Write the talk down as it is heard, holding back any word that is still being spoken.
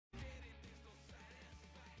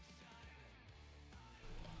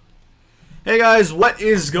Hey guys, what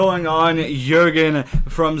is going on? Jurgen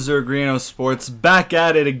from Zergrino Sports back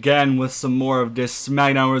at it again with some more of this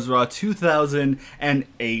SmackDown vs. Raw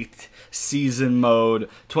 2008 season mode,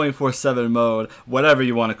 24/7 mode, whatever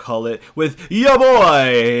you want to call it, with ya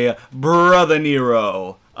boy, Brother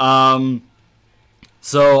Nero.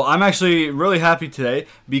 So I'm actually really happy today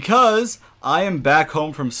because I am back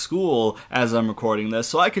home from school as I'm recording this,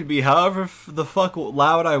 so I could be however the fuck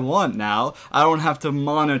loud I want now. I don't have to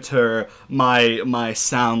monitor my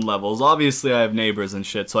sound levels. Obviously, I have neighbors and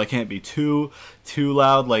shit, so I can't be too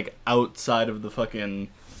loud, like outside of the fucking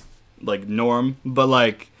like norm. But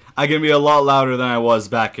like, I can be a lot louder than I was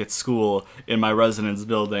back at school in my residence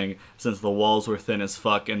building, since the walls were thin as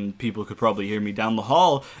fuck and people could probably hear me down the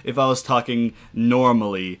hall if I was talking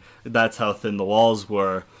normally. That's how thin the walls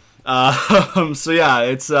were. So yeah,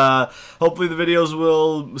 it's hopefully the videos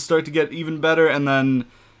will start to get even better, and then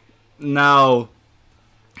now,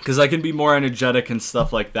 because I can be more energetic and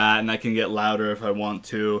stuff like that, and I can get louder if I want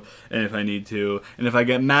to and if I need to, and if I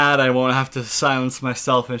get mad I won't have to silence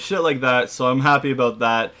myself and shit like that. So I'm happy about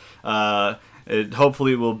that.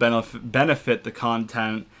 Hopefully it will benefit the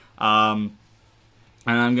content, and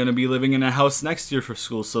I'm gonna be living in a house next year for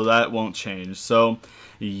school, so that won't change. So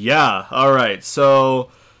yeah, alright,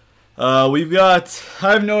 so we've got,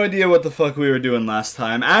 I have no idea what the fuck we were doing last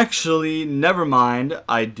time. Actually, never mind,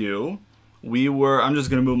 I do. I'm just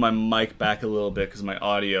going to move my mic back a little bit because my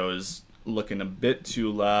audio is looking a bit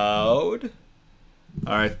too loud.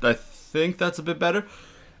 Alright, I think that's a bit better.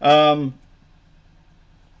 Yeah,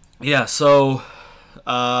 so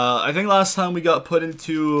I think last time we got put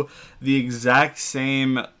into the exact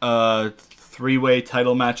same three-way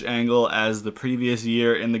title match angle as the previous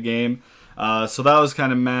year in the game. So that was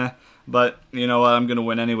kind of meh. But, you know what, I'm going to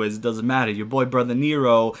win anyways. It doesn't matter. Your boy, Brother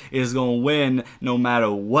Nero, is going to win no matter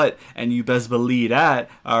what. And you best believe that.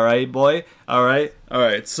 Alright, boy? Alright?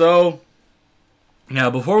 Alright, so, now,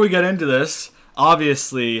 before we get into this,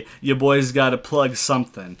 obviously, your boy's got to plug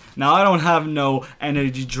something. Now, I don't have no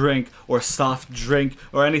energy drink or soft drink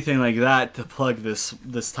or anything like that to plug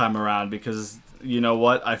this time around, because you know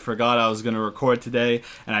what? I forgot I was going to record today,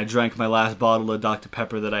 and I drank my last bottle of Dr.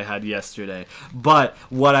 Pepper that I had yesterday. But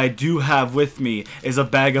what I do have with me is a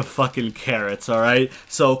bag of fucking carrots, alright?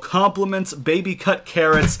 So, compliments, baby cut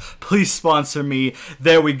carrots, please sponsor me.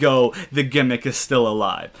 There we go. The gimmick is still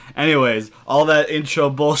alive. Anyways, all that intro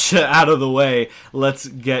bullshit out of the way, let's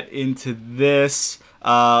get into this.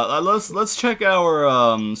 Let's check our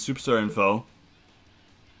Superstar info.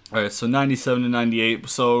 Alright, so 97 to 98,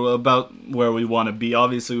 so about where we want to be.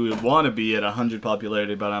 Obviously, we want to be at 100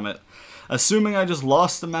 popularity, but I'm assuming I just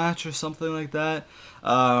lost a match or something like that.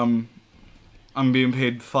 I'm being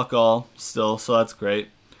paid fuck all still, so that's great.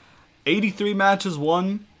 83 matches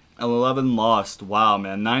won, and 11 lost. Wow,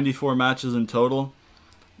 man, 94 matches in total.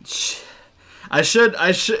 It should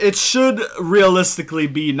realistically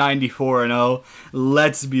be 94-0,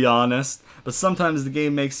 let's be honest. But sometimes the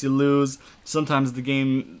game makes you lose. Sometimes the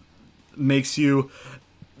game makes you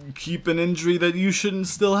keep an injury that you shouldn't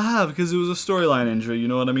still have because it was a storyline injury, you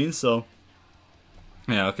know what I mean? So,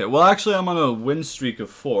 yeah, okay. Well, actually, I'm on a win streak of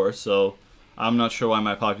 4, so I'm not sure why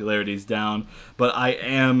my popularity is down. But I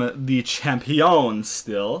am the champion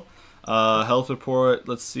still. Health report,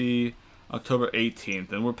 let's see, October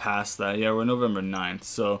 18th, and we're past that. Yeah, we're November 9th,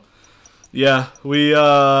 so yeah, we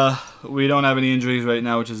don't have any injuries right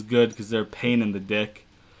now, which is good because they're a pain in the dick.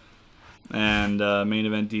 And main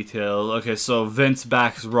event details. Okay, so Vince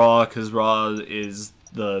backs Raw because Raw is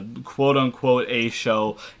the quote-unquote A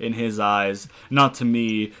show in his eyes. Not to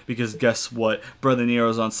me, because guess what? Brother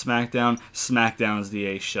Nero's on SmackDown. SmackDown's the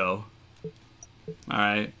A show.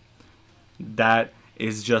 Alright? That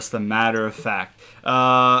is just a matter of fact.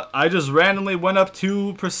 I just randomly went up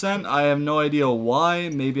 2%. I have no idea why.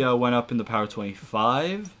 Maybe I went up in the Power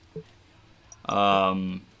 25.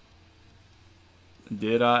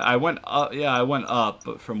 Did I? I went up. Yeah, I went up,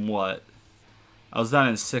 but from what? I was down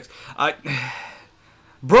in 6.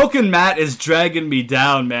 Broken Matt is dragging me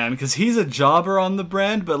down, man, because he's a jobber on the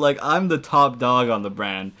brand, but like I'm the top dog on the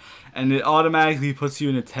brand, and it automatically puts you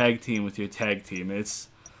in a tag team with your tag team.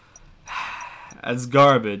 That's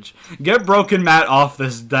garbage. Get Broken Matt off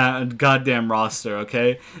this goddamn roster,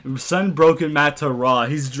 okay? Send Broken Matt to Raw.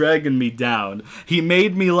 He's dragging me down. He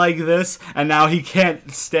made me like this, and now he can't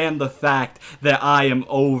stand the fact that I am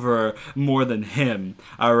over more than him,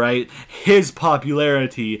 alright? His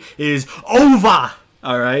popularity is over,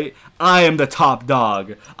 alright? I am the top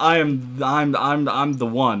dog. I'm the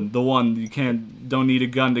one. You don't need a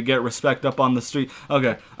gun to get respect up on the street.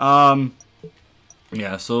 Okay,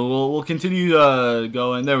 yeah, so we'll continue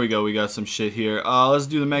going. There we go. We got some shit here. Let's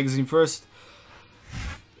do the magazine first.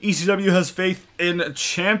 ECW has faith in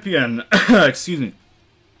champion. Excuse me.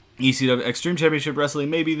 ECW Extreme Championship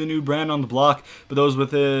Wrestling may be the new brand on the block, but those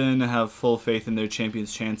within have full faith in their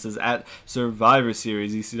champion's chances at Survivor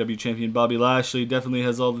Series. ECW champion Bobby Lashley definitely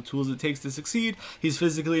has all the tools it takes to succeed. He's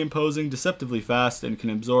physically imposing, deceptively fast, and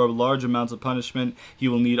can absorb large amounts of punishment. He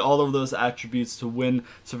will need all of those attributes to win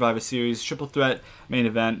Survivor Series triple threat main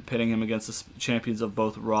event, pitting him against the champions of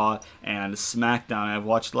both Raw and SmackDown. I've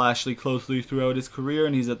watched Lashley closely throughout his career,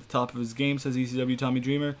 and he's at the top of his game, says ECW's Tommy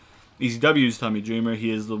Dreamer. He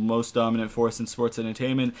is the most dominant force in sports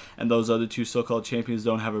entertainment, and those other two so-called champions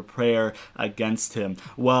don't have a prayer against him.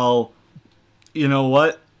 Well, you know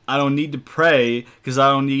what? I don't need to pray, because I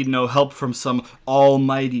don't need no help from some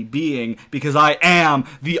almighty being, because I am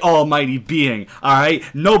the almighty being, alright?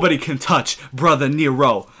 Nobody can touch Brother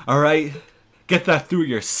Nero, alright? Get that through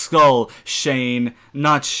your skull, Shane.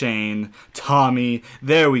 Not Shane. Tommy.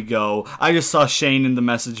 There we go. I just saw Shane in the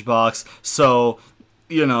message box, so...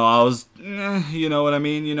 You know, I was, you know what I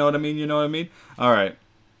mean, you know what I mean, you know what I mean? Alright.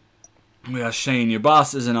 We got Shane, your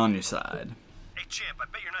boss isn't on your side. Hey, champ, I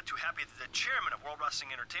bet you're not too happy that the chairman of World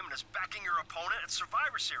Wrestling Entertainment is backing your opponent at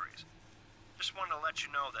Survivor Series. Just wanted to let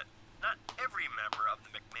you know that not every member of the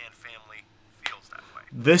McMahon family feels that way.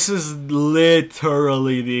 This is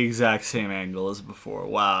literally the exact same angle as before.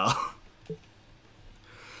 Wow.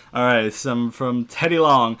 Alright, some from Teddy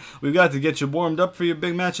Long. We've got to get you warmed up for your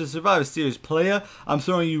big match at Survivor Series, playa. I'm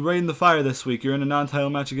throwing you right in the fire this week. You're in a non-title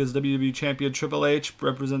match against WWE Champion Triple H.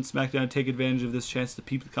 Represent SmackDown. Take advantage of this chance to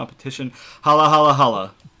peep the competition. Holla, holla,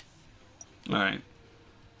 holla. Alright.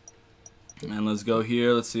 And let's go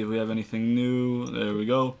here. Let's see if we have anything new. There we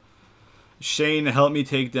go. Shane, help me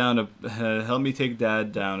take Dad down a peg.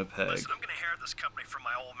 Listen, I'm gonna inherit this company from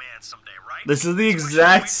my old man someday, right? This is the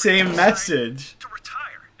exact same message.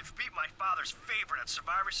 Favorite at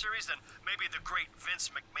Survivor Series, then maybe the great Vince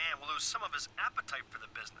McMahon will lose some of his appetite for the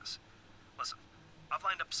business. Listen, I've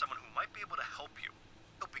lined up someone who might be able to help you.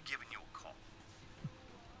 He'll be giving you a call.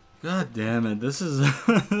 God damn it, this is...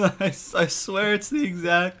 I swear it's the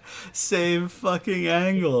exact same fucking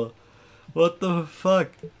angle. What the fuck?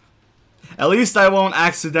 At least I won't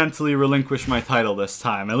accidentally relinquish my title this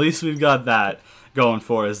time. At least we've got that going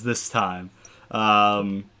for us this time.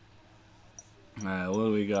 Alright, what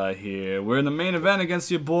do we got here? We're in the main event against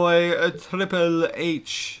your boy Triple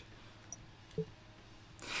H.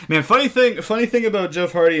 Man, funny thing about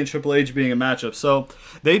Jeff Hardy and Triple H being a matchup. So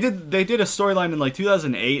they did a storyline in like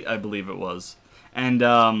 2008, I believe it was. And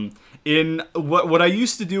in what I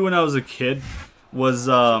used to do when I was a kid was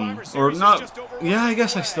or not. Yeah, I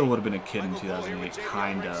guess I still would have been a kid in 2008,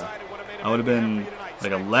 kinda. I would have been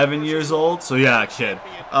like 11 years old. So yeah, a kid.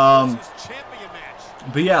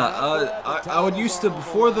 But yeah, I would used to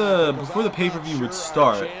before the pay-per-view would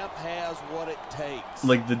start,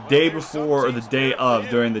 like the day before or the day of,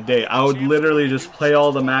 during the day, I would literally just play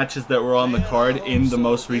all the matches that were on the card in the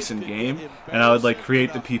most recent game, and I would like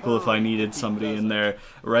create the people if I needed somebody in there,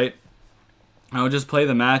 right? I would just play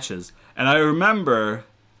the matches, and I remember,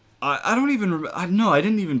 I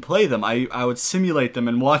didn't even play them. I would simulate them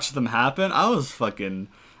and watch them happen.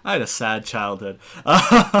 I had a sad childhood.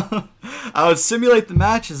 I would simulate the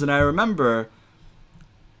matches, and I remember,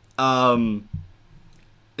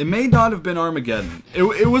 it may not have been Armageddon.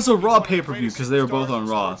 It was a Raw pay-per-view because they were both on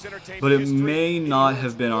Raw, but it may not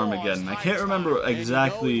have been Armageddon. I can't remember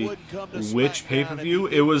exactly which pay-per-view.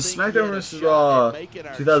 It was SmackDown vs. Raw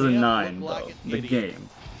 2009, though, the game.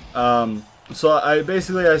 So I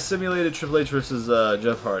simulated Triple H versus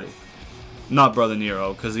Jeff Hardy. Not Brother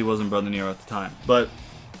Nero, because he wasn't Brother Nero at the time, but...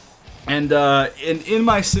 And in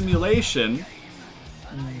my simulation,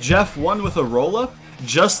 Jeff won with a roll-up,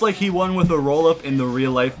 just like he won with a roll-up in the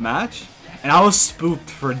real-life match. And I was spooked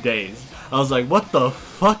for days. I was like, what the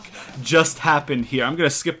fuck just happened here? I'm going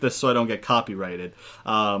to skip this so I don't get copyrighted.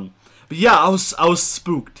 But yeah, I was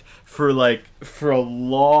spooked for a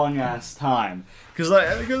long-ass time.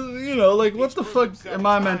 Because, you know, like, what the fuck am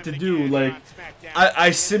I meant to do? Like,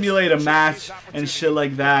 I simulate a match and shit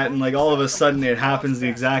like that, and, like, all of a sudden it happens the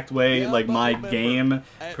exact way, like, my game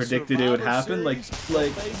predicted it would happen. Like,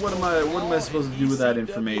 what am I supposed to do with that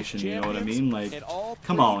information, you know what I mean? Like,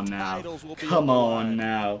 come on now. Come on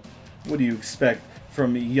now. What do you expect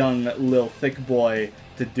from a young, little, thick boy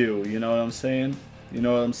to do, you know what I'm saying? You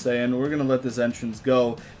know what I'm saying? We're gonna let this entrance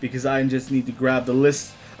go, because I just need to grab the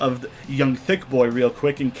list of the young thick boy real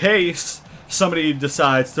quick in case somebody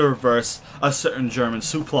decides to reverse a certain German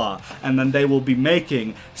supla, and then they will be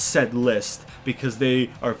making said list because they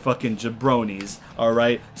are fucking jabronis.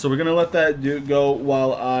 Alright, so we're gonna let that go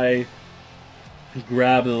while I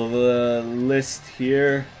grab the list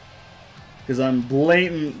here. because I'm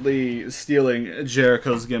blatantly stealing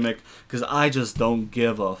Jericho's gimmick because I just don't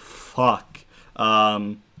give a fuck.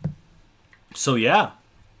 So yeah.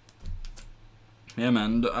 Yeah,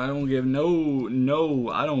 man, I don't give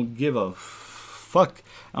I don't give a fuck.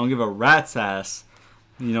 I don't give a rat's ass.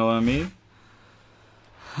 You know what I mean?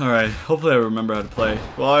 Alright, hopefully I remember how to play.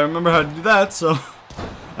 Well, I remember how to do that, so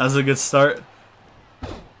that's a good start.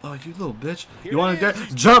 Oh, you little bitch. You want to get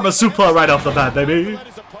German suplex right off the bat, baby.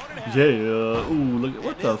 Yeah. Ooh, look at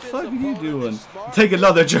what the fuck are you doing? Take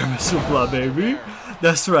another German suplex, baby.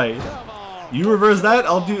 That's right. You reverse that,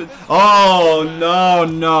 I'll do. Oh no.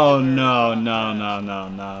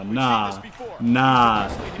 Nah.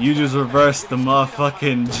 You just reversed the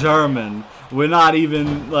motherfucking German. We're not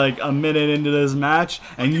even like a minute into this match,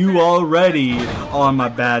 and you already on my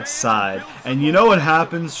bad side. And you know what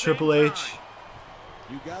happens, Triple H?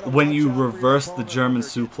 When you reverse the German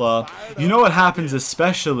suplex, you know what happens,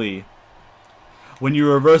 especially when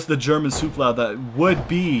you reverse the German suplex that would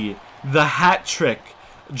be the hat trick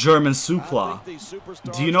German suplex.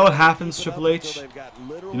 Do you know what happens, Triple H?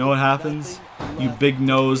 You know what happens? You big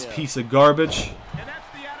nose piece of garbage.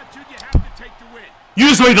 You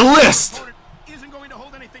just made the list!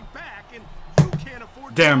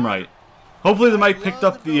 Damn right. Hopefully the mic picked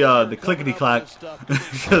up the clickety clack,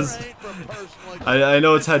 because I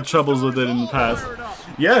know it's had troubles with it in the past.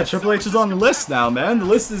 Yeah, Triple H is on the list now, man. The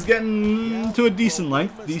list is getting to a decent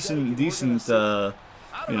length, decent, you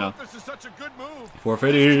know.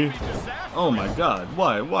 450. Oh my God,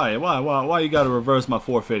 why you gotta reverse my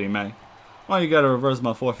 450, man? Why you gotta reverse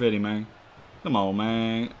my 450, man? Come on,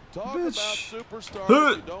 man, bitch.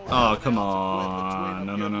 Oh, come on,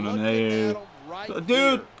 no, hey.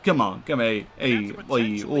 Dude, come on, hey,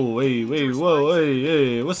 wait, oh, hey, whoa,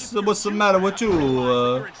 hey, what's the matter with you?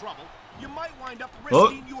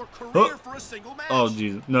 Oh,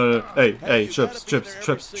 Jesus, no, hey, trips,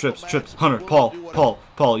 Hunter,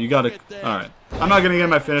 Paul, you gotta, all right. I'm not gonna get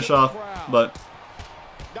my finish off, but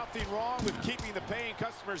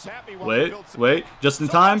wait, just in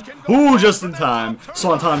time. Ooh, just in time.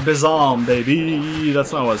 Swanton Bizarre, baby.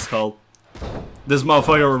 That's not what it's called. This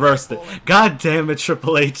motherfucker reversed it. God damn it,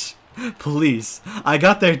 Triple H. Please. I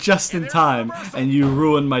got there just in time, and you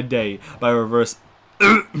ruined my day by reverse.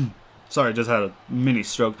 Sorry, I just had a mini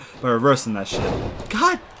stroke by reversing that shit.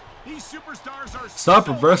 God. Stop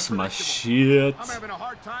reversing my shit.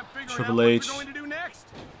 Triple H.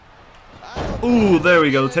 Ooh, there we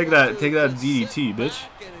go. Take that DDT, bitch.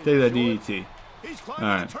 Take that DDT.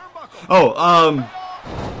 Alright. Oh,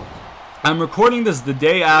 I'm recording this the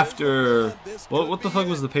day after. What the fuck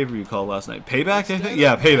was the pay-per-view called last night? Payback, I think.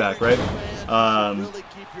 Yeah, Payback, right?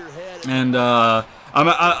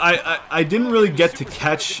 I didn't really get to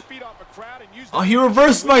catch. Oh, he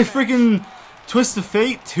reversed my freaking Twist of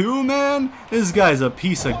Fate too, man. This guy's a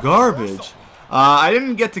piece of garbage. I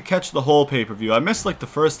didn't get to catch the whole pay-per-view. I missed like the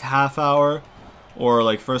first half hour. Or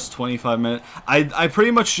like first 25 minutes. I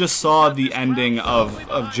pretty much just saw the ending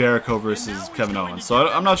of Jericho versus Kevin Owens. So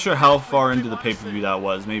I'm not sure how far into the pay-per-view that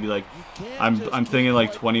was. Maybe like I'm thinking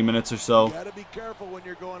like 20 minutes or so.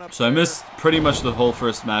 So I missed pretty much the whole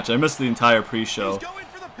first match. I missed the entire pre-show.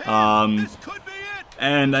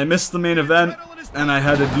 And I missed the main event, and I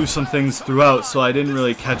had to do some things throughout, so I didn't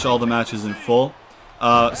really catch all the matches in full.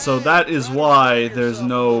 So that is why there's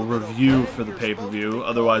no review for the pay-per-view.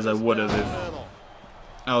 Otherwise I would have if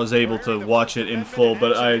I was able to watch it in full,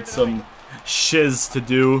 but I had some shiz to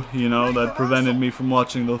do, you know, that prevented me from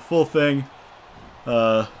watching the full thing.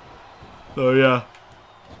 So yeah.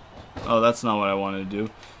 Oh, that's not what I wanted to do.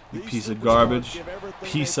 You piece of garbage.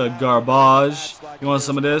 Piece of garbage. You want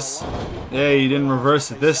some of this? Hey, you didn't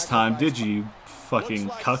reverse it this time, did you, you fucking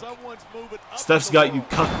cuck? Steph's got you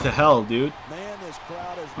cucked to hell, dude.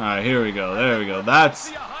 Alright, here we go. There we go.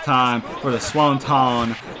 That's time for the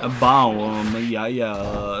Swanton Bomb.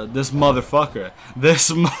 Yeah. This motherfucker.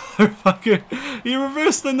 He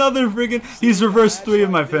reversed another friggin'. He's reversed 3 of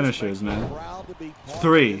my finishers, man.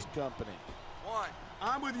 3.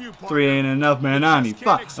 3 ain't enough, man. I need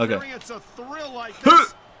 5. Okay.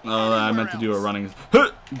 Oh, I meant to do a running.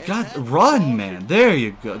 God, run, man. There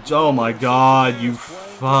you go. Oh my God, you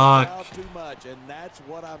fuck.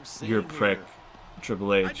 You're a prick.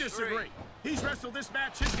 Triple H.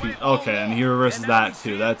 Okay, and he reverses that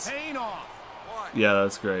too. Yeah,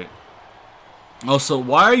 that's great. Also,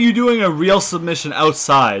 why are you doing a real submission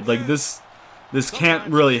outside? Like this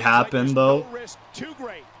can't really happen though.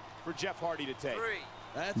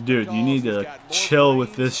 Dude, you need to chill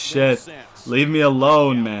with this shit. Leave me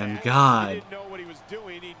alone, man. God.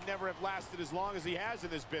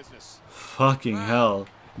 Fucking hell.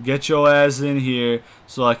 Get your ass in here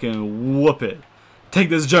so I can whoop it. Take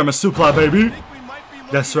this German suplex, baby.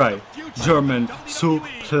 That's right. German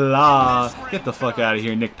suplex. Get the fuck out of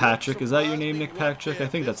here, Nick Patrick. Is that your name, Nick Patrick? I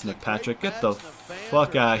think that's Nick Patrick. Get the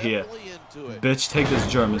fuck out of here. Bitch, take this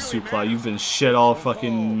German suplex. You've been shit all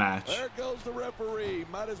fucking match.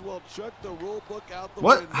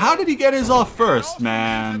 What? How did he get his off first,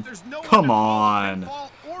 man? Come on.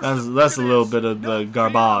 That's a little bit of the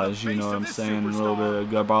garbage, you know what I'm saying? A little bit of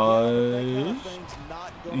garbage.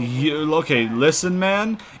 Okay, listen,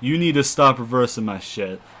 man. You need to stop reversing my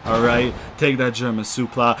shit. Alright? Take that German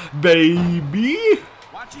suplex, baby.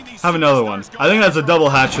 Have another one. I think that's a double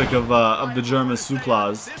hat trick of the German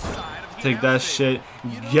suplex. Take that shit.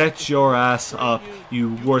 Get your ass up,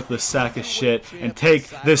 you worthless sack of shit. And take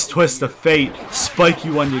this twist of fate. Spike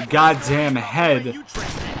you on your goddamn head.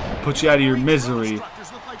 Put you out of your misery.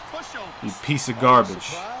 You piece of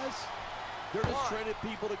garbage.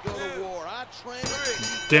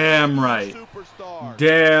 Damn right.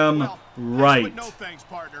 Damn right.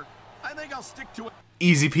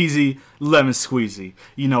 Easy peasy, lemon squeezy.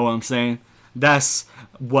 You know what I'm saying? That's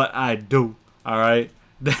what I do. Alright?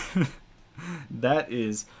 That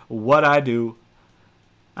is what I do.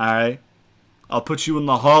 Alright? I'll put you in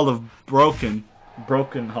the Hall of Broken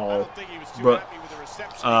Hall.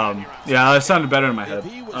 Yeah, that sounded better in my head.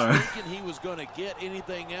 If he was thinking he was going to get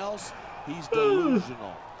anything else, he's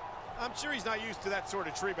delusional. I'm sure he's not used to that sort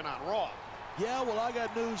of treatment on Raw. Yeah, well, I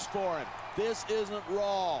got news for him. This isn't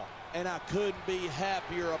Raw, and I couldn't be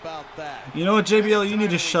happier about that. You know what, JBL? You need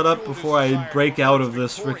to shut up before I break out of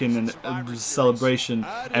this freaking celebration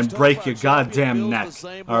and break your goddamn neck.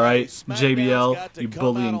 Alright, JBL, you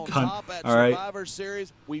bullying cunt. Alright?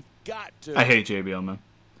 I hate JBL, man.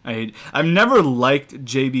 I've never liked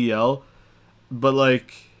JBL, but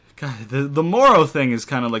like, God, the Moro thing is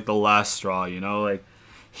kind of like the last straw, you know? Like,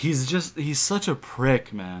 he's such a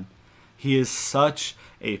prick, man. He is such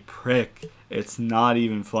a prick. It's not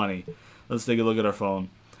even funny. Let's take a look at our phone.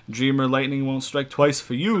 Dreamer, lightning won't strike twice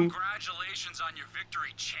for you. Congratulations on your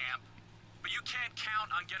victory, champ. But you can't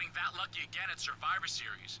count on getting that lucky again at Survivor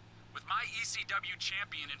Series. With my ECW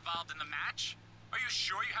champion involved in the match, are you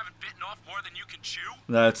sure you haven't bitten off more than you can chew?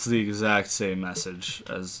 That's the exact same message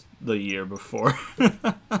as the year before.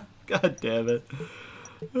 God damn it.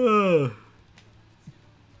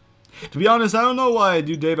 To be honest, I don't know why I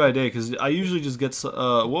do day by day, because I usually just get...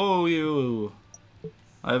 whoa, you...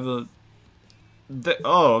 I have a...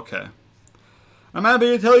 Oh, okay. I'm happy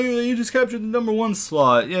to tell you that you just captured the #1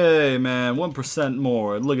 slot. Yay, man. 1%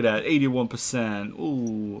 more. Look at that. 81%.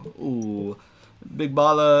 Ooh. Ooh. Big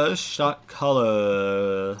baller. Shot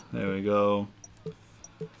color. There we go.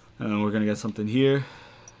 And then we're going to get something here.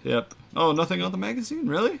 Yep. Oh, nothing on the magazine?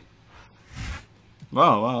 Really?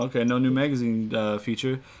 Wow, okay, no new magazine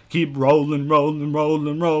feature. Keep rolling, rolling,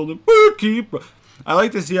 rolling, rolling. Woo, I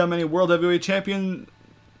like to see how many World Heavyweight Champion...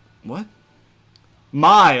 What?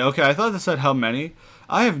 Okay, I thought that said how many.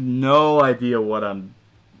 I have no idea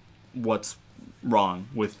what's wrong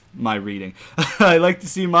with my reading. I like to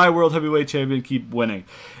see my World Heavyweight Champion keep winning.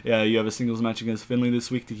 Yeah, you have a singles match against Finley this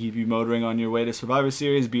week to keep you motoring on your way to Survivor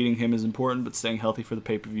Series. Beating him is important, but staying healthy for the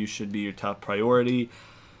pay-per-view should be your top priority.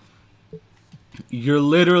 You're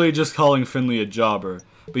literally just calling Finley a jobber.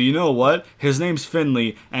 But you know what? His name's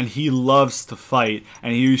Finley, and he loves to fight.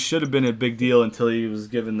 And he should have been a big deal until he was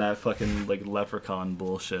given that fucking, like, leprechaun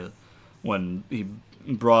bullshit. When he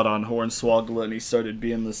brought on Hornswoggle and he started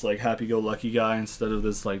being this, like, happy-go-lucky guy instead of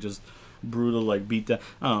this, like, just brutal, like, beatdown.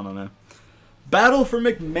 I don't know, man. Battle for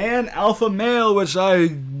McMahon Alpha Male, which I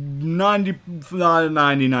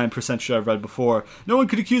 99% sure I've read before. No one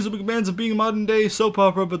could accuse the McMahons of being a modern-day soap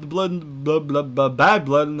opera, but the bad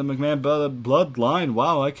blood in the McMahon bloodline,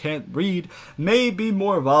 wow, I can't read, may be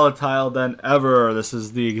more volatile than ever. This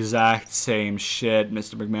is the exact same shit.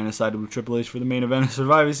 Mr. McMahon has sided with Triple H for the main event of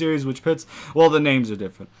Survivor Series, which pits, well, the names are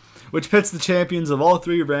different. Which pits the champions of all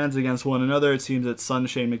three brands against one another. It seems that son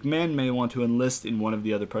Shane McMahon may want to enlist in one of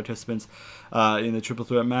the other participants in the triple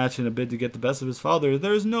threat match in a bid to get the best of his father.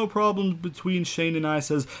 There's no problem between Shane and I,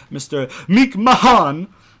 says Mr. McMahon.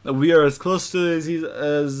 We are as close as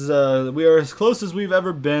we've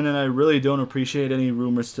ever been, and I really don't appreciate any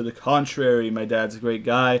rumors to the contrary. My dad's a great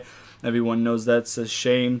guy. Everyone knows that, says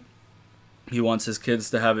Shane. He wants his kids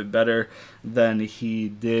to have it better than he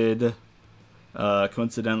did.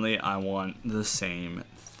 Coincidentally, I want the same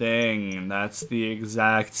thing. That's the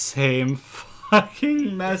exact same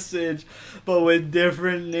fucking message, but with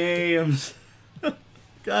different names.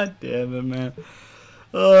 God damn it, man.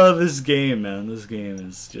 Oh, this game, man. This game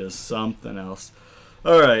is just something else.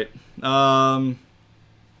 Alright.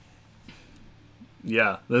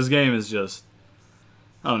 Yeah, this game is just,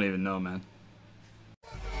 I don't even know, man.